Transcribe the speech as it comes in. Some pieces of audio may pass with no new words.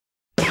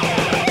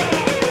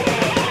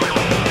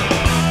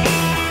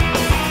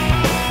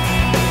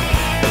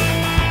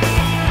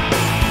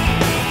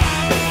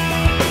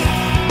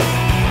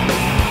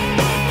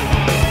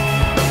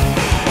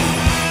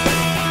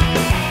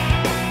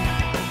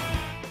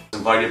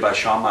invited by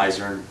Sean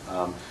Meisner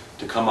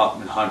to come up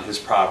and hunt his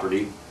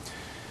property.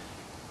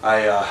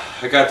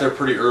 I got there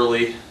pretty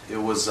early. It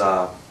was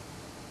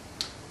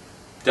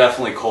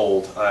definitely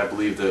cold. I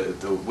believe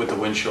with the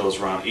wind chill is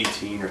around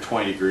 18 or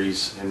 20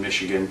 degrees in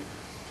Michigan,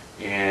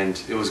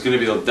 and it was going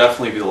to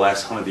definitely be the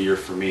last hunt of the year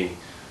for me.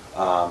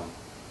 I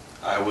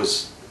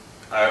was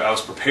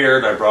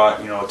prepared. I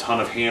brought a ton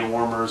of hand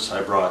warmers.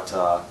 I brought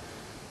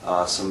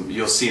some.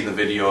 You'll see in the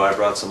video. I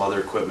brought some other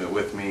equipment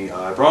with me.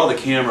 I brought all the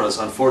cameras.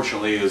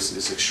 Unfortunately,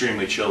 it's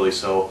extremely chilly,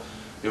 so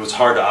it was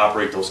hard to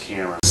operate those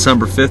cameras.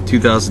 December 5th,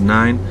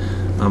 2009.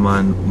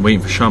 I'm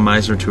waiting for Sean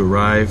Meisner to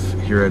arrive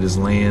here at his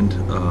land.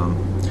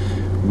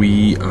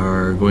 We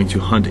are going to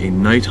hunt a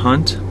night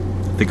hunt.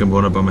 I think I'm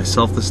going up by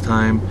myself this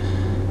time,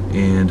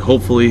 and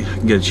hopefully I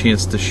can get a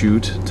chance to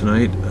shoot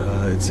tonight.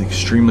 It's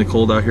extremely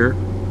cold out here.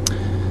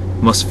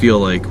 Must feel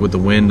like with the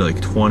wind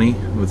like 20.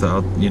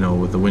 Without,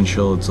 with the wind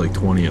chill, it's like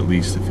 20 at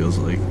least, it feels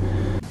like.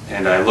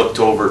 And I looked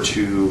over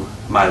to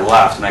my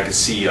left and I could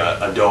see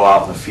a doe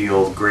out in the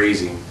field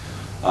grazing.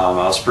 I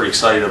was pretty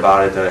excited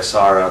about it that I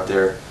saw her out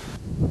there.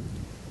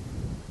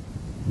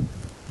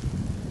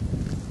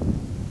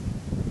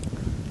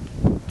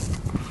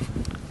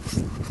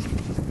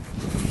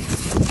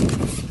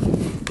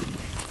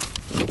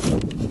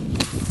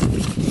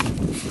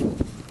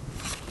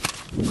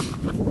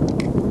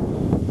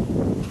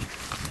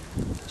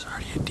 There's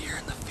already a deer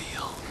in the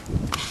field.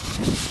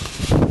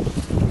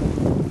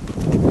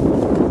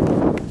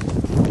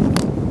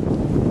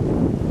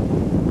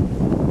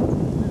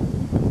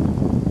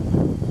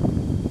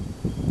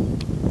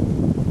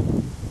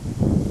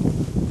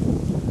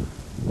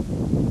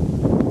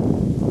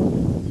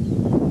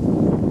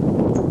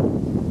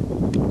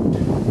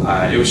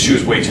 She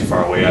was way too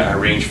far away. I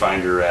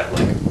rangefind her at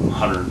like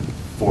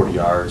 140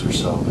 yards or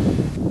so.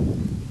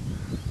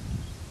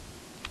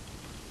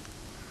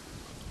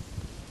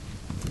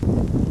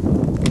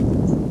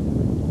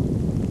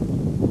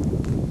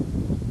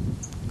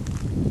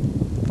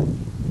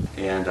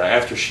 And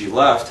after she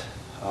left,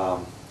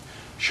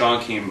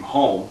 Sean came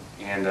home,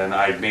 and then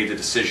I made the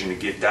decision to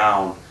get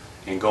down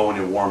and go in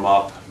and warm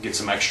up, get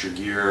some extra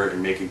gear,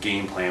 and make a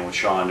game plan with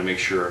Sean to make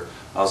sure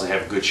I was going to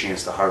have a good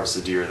chance to harvest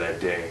the deer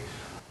that day.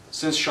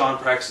 Since Sean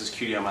practices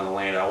QDM on the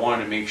land, I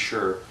wanted to make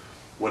sure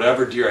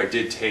whatever deer I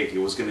did take, it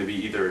was going to be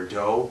either a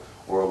doe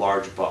or a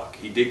large buck.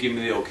 He did give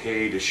me the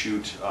okay to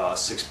shoot a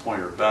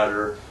 6-point or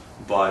better,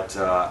 but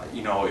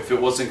if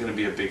it wasn't going to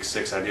be a big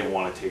 6, I didn't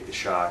want to take the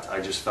shot. I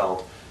just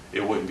felt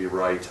it wouldn't be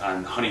right.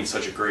 I'm hunting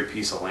such a great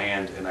piece of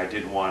land, and I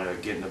didn't want to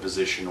get in a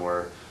position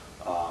where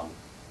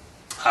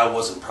I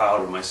wasn't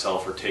proud of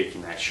myself for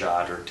taking that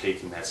shot or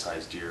taking that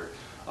size deer.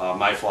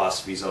 My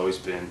philosophy's always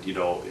been,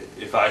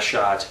 if I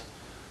shot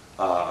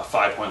a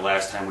 5-point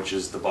last time, which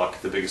is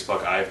the biggest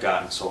buck I've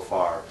gotten so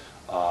far,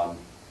 I'm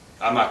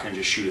not going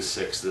to just shoot a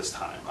 6 this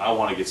time. I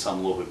want to get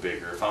something a little bit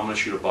bigger. If I'm going to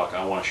shoot a buck,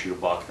 I want to shoot a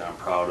buck that I'm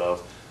proud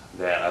of,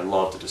 that I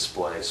love to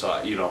display.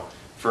 So,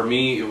 for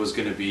me, it was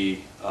going to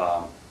be,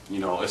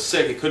 a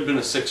 6. It could have been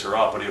a 6 or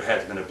up, but it had to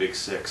have been a big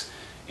 6.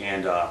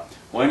 And well,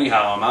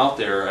 anyhow, I'm out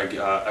there.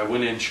 I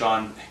went in.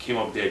 Sean came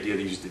up with the idea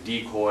to use the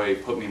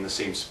decoy, put me in the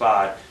same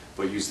spot,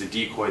 but use the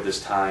decoy this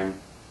time.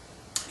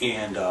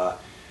 And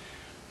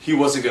he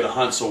wasn't going to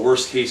hunt, so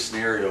worst case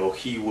scenario,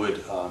 he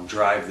would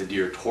drive the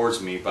deer towards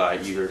me by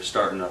either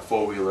starting a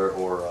four-wheeler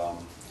or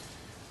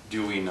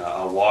doing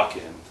a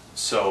walk-in.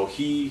 So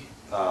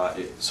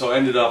so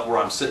ended up where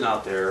I'm sitting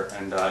out there,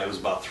 and it was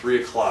about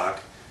 3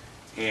 o'clock,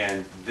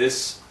 and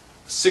this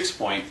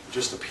 6-point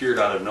just appeared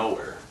out of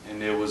nowhere.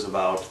 And it was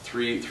about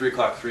 3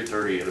 o'clock,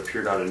 3:30. It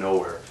appeared out of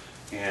nowhere,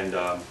 and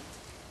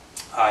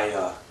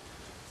I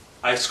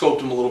scoped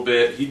him a little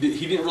bit. He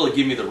didn't really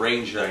give me the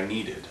range that I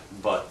needed,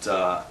 but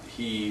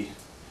he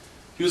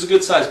was a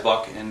good sized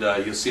buck, and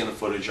you'll see in the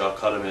footage I'll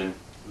cut him in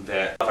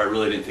that I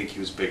really didn't think he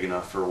was big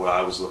enough for what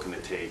I was looking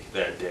to take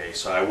that day,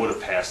 so I would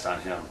have passed on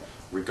him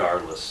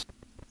regardless.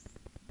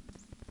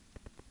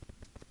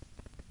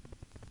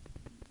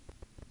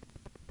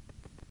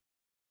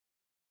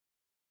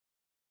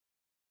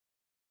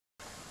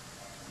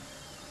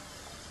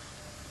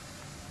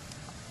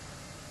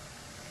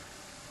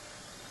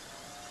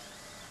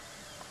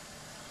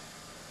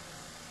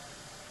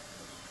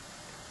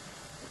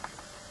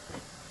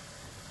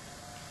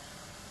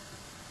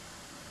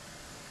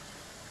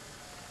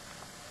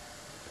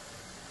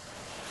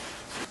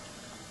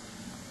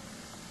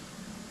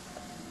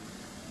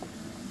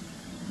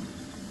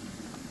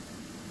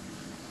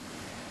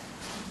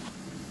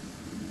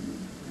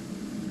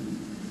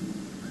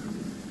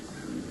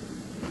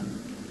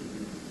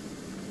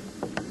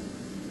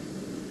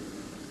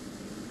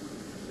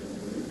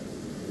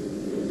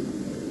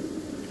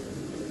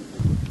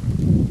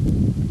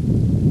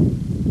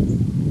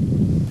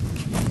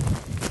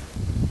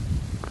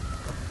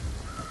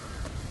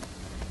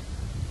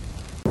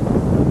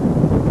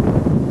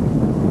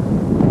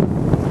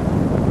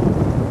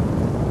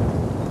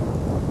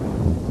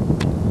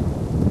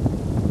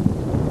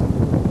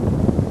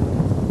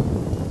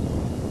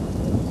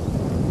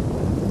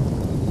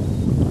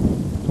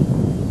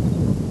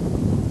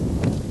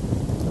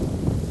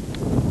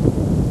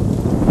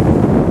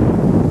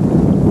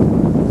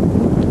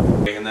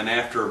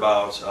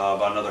 about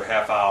another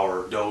half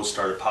hour, does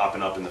started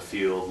popping up in the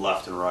field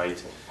left and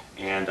right,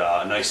 and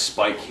a nice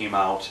spike came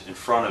out in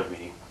front of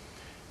me,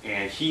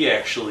 and he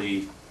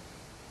actually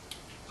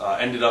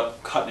ended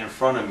up cutting in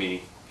front of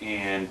me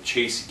and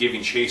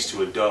giving chase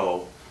to a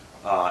doe,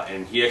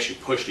 and he actually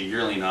pushed a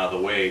yearling out of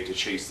the way to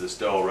chase this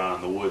doe around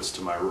in the woods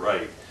to my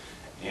right.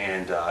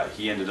 And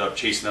he ended up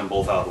chasing them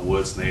both out of the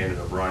woods, and they ended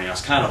up running. I was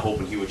kind of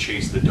hoping he would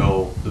chase the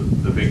doe,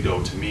 the big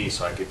doe, to me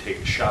so I could take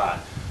a shot.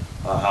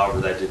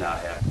 However, that did not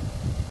happen.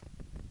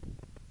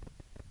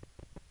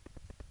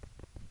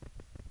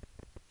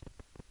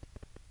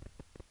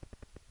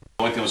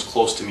 The only thing that was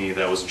close to me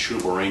that was in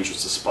shootable range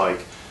was the spike,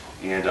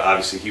 and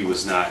obviously he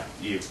was not.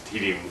 He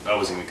didn't even, I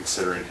wasn't even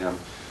considering him.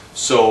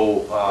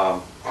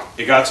 So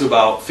it got to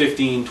about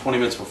 15-20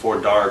 minutes before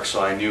dark,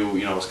 so I knew,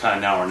 you know, it was kind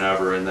of now or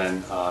never. And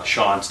then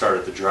Sean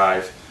started the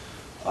drive.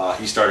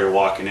 He started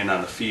walking in on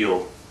the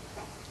field.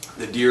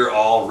 The deer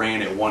all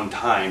ran at one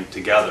time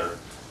together,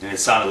 and it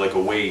sounded like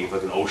a wave,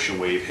 like an ocean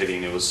wave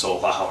hitting. It was so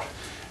loud.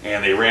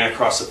 And they ran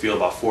across the field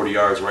about 40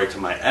 yards right to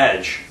my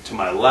edge, to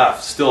my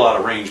left, still out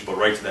of range, but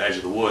right to the edge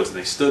of the woods. And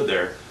they stood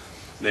there.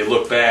 They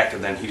looked back,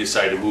 and then he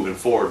decided to move in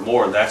forward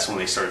more, and that's when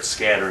they started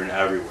scattering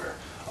everywhere.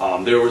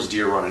 There was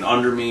deer running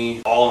under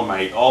me, all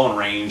in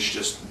range,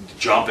 just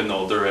jumping.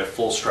 Though they're at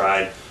full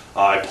stride.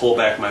 I pulled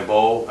back my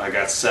bow. I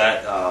got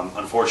set.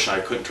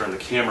 Unfortunately, I couldn't turn the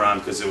camera on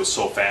because it was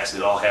so fast.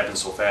 It all happened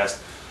so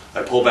fast.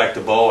 I pulled back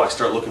the bow. I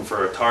start looking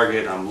for a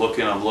target. I'm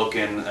looking.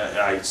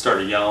 I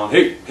started yelling,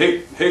 "Hey,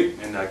 hey, hey!"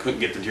 And I couldn't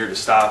get the deer to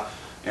stop.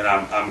 And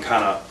I'm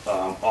kind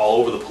of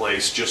all over the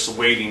place, just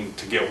waiting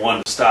to get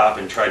one to stop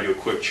and try to do a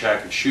quick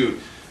check and shoot.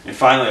 And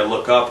finally, I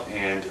look up,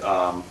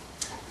 and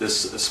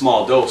this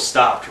small doe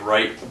stopped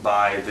right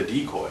by the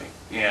decoy.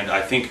 And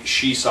I think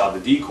she saw the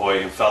decoy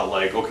and felt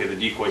like, okay, the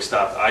decoy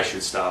stopped, I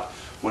should stop,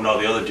 when all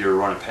the other deer were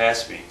running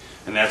past me.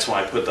 And that's when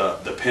I put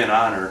the pin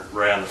on her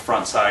right on the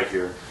front side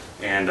here.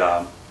 And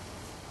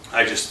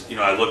I just, you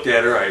know, I looked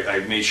at her, I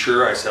made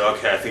sure, I said,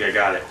 okay, I think I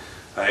got it.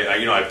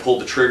 I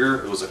pulled the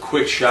trigger. It was a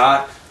quick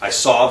shot. I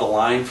saw the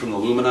line from the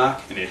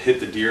Lumenok, and it hit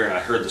the deer, and I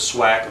heard the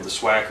swack of the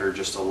Swhacker,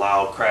 just a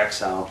loud crack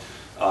sound.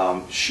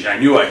 I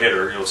knew I hit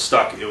her. It was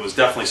stuck. It was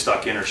definitely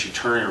stuck in her. She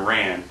turned and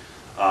ran,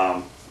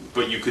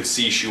 but you could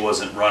see she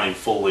wasn't running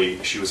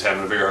fully. She was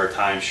having a very hard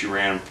time. She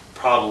ran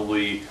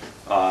probably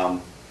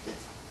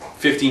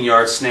 15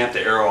 yards, snapped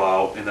the arrow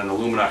out, and then the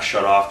Lumenok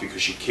shut off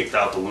because she kicked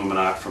out the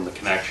Lumenok from the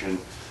connection,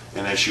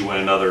 and then she went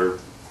another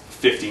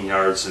 15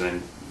 yards and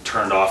then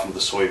turned off into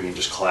the soybean,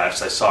 just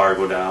collapsed. I saw her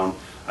go down.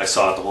 I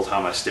saw it the whole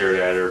time. I stared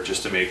at her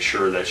just to make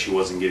sure that she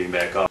wasn't getting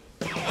back up.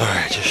 All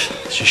right,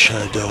 just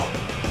shot a doe.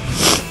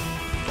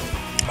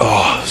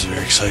 Oh, it was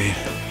very exciting.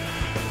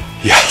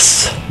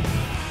 Yes.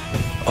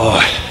 Oh,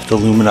 the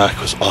Lumenok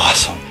was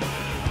awesome.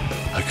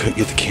 I couldn't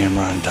get the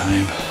camera on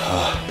time.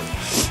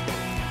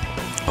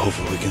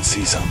 Hopefully we can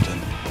see something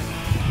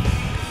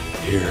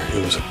here.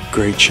 It was a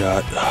great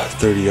shot,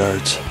 30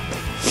 yards.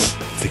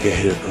 I think I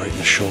hit it right in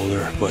the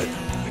shoulder, but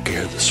I could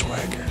hear the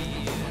Swhacker.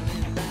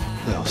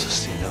 That was the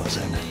scene I was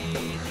in.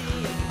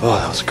 Oh,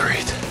 that was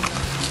great.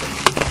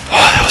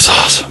 Oh, that was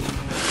awesome.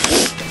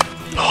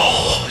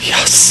 Oh,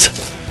 yes.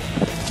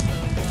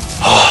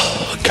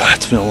 Oh, God,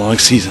 it's been a long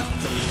season.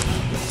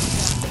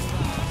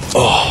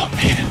 Oh,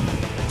 man.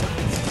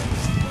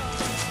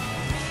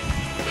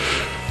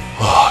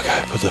 Oh,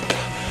 God,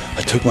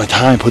 I took my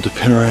time, put the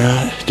pin right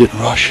on it, didn't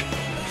rush.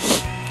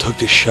 Took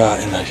this shot,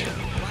 and I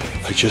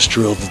just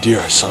drilled the deer.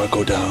 I saw it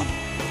go down.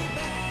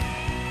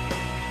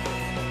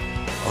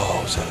 Oh,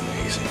 was that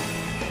amazing.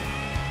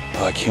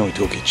 Oh, I can't wait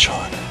to go get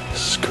Sean.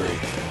 This is great.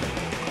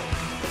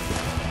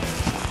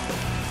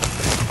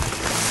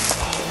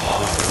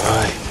 All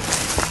right.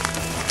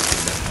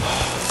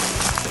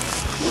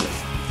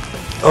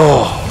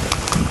 Oh.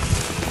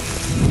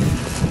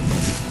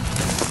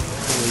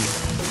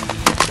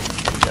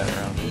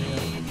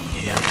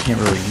 Yeah, I can't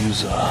really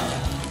use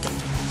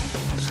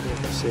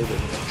save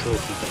it as a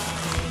trophy.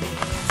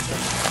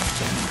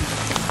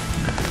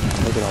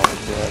 Look at all the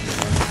blood.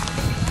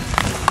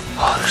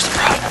 Oh, there's the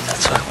Broadhead.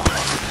 That's what I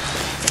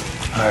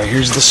wanted. All right,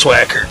 here's the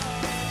Swhacker.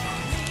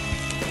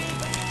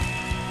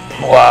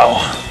 Wow.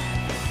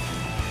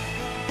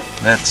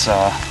 That's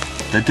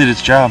that did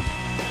its job.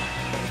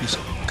 Just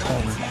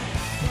covered.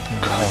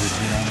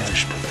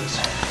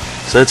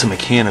 So that's a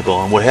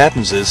mechanical, and what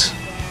happens is,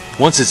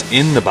 once it's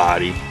in the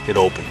body, it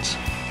opens.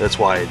 That's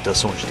why it does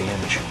so much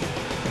damage.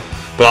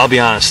 But I'll be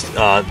honest,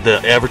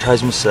 the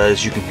advertisement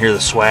says you can hear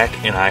the swack,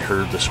 and I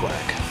heard the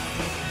swack.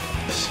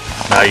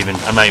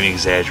 I'm not even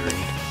exaggerating.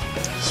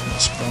 I smell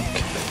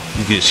skunk.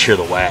 You can just hear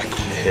the whack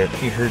when it hit.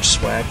 He heard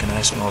swack, and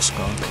I smell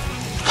skunk.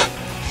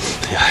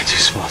 Yeah, I do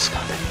smell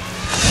skunk.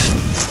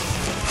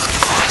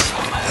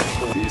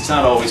 It's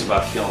not always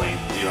about killing,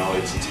 you know,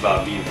 it's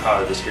about being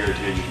proud of this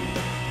heritage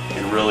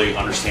and really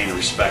understanding and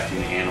respecting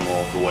the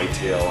animal, the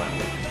whitetail,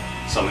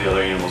 and some of the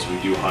other animals we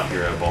do hunt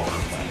here at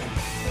Bowhunting Planet.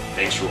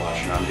 Thanks for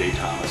watching. I'm Dave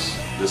Thomas.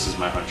 This is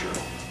my hunt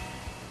journal.